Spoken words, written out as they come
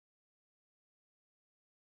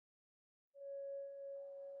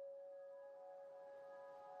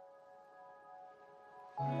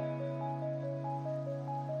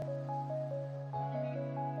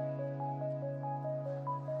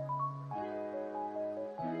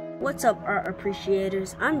What's up, art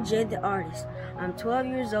appreciators? I'm Jay the Artist. I'm 12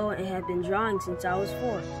 years old and have been drawing since I was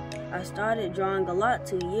 4. I started drawing a lot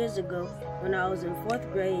 2 years ago when I was in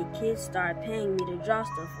 4th grade and kids started paying me to draw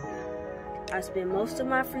stuff for them. I spend most of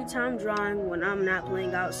my free time drawing when I'm not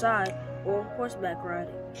playing outside or horseback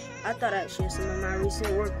riding. I thought I'd share some of my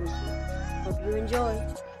recent work with you. Hope you enjoy.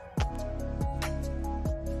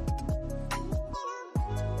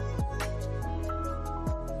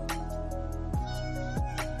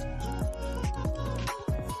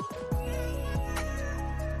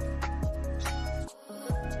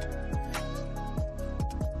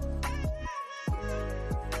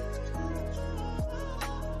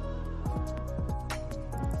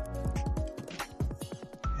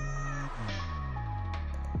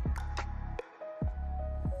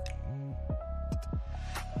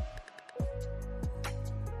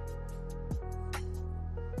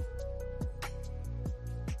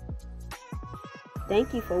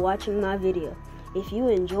 Thank you for watching my video. If you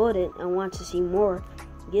enjoyed it and want to see more,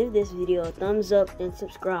 give this video a thumbs up and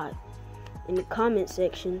subscribe. In the comment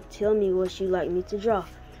section, tell me what you'd like me to draw.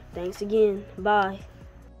 Thanks again. Bye.